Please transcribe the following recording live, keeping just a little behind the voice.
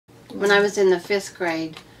When I was in the 5th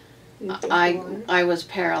grade, I was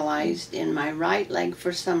paralyzed in my right leg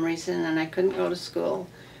for some reason, and I couldn't go to school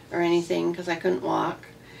or anything because I couldn't walk.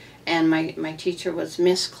 And my teacher was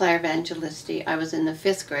Miss Claire Evangelisti. I was in the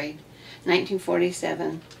 5th grade,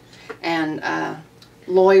 1947, and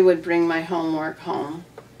Loy would bring my homework home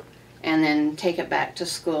and then take it back to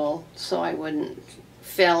school so I wouldn't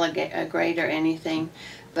fail a grade or anything.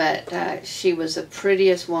 But she was the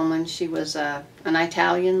prettiest woman. She was an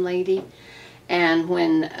Italian lady. And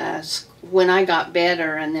when I got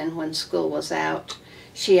better, and then when school was out,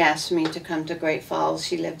 she asked me to come to Great Falls.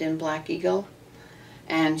 She lived in Black Eagle.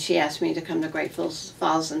 And she asked me to come to Great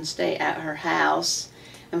Falls and stay at her house.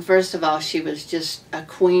 And first of all, she was just a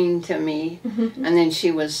queen to me. And then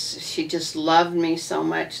she just loved me so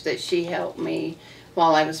much that she helped me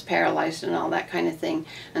while I was paralyzed and all that kind of thing.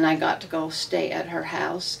 And I got to go stay at her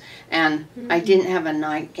house. And I didn't have a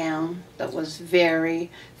nightgown that was very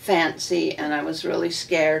fancy, and I was really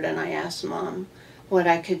scared, and I asked Mom what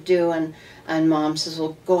I could do, and Mom says,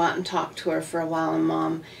 well, go out and talk to her for a while. And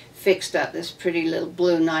Mom fixed up this pretty little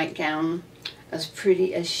blue nightgown, as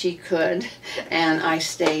pretty as she could, and I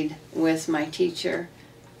stayed with my teacher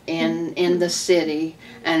in the city,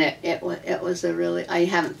 and it was a really, I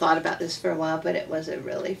haven't thought about this for a while, but it was a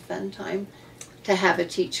really fun time to have a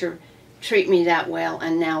teacher treat me that well,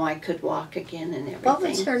 and now I could walk again and everything. What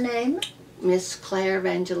was her name? Miss Claire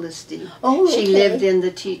Evangelisti. Oh, okay. She lived in the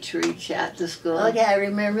teachery at the school. Okay, I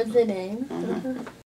remember the name.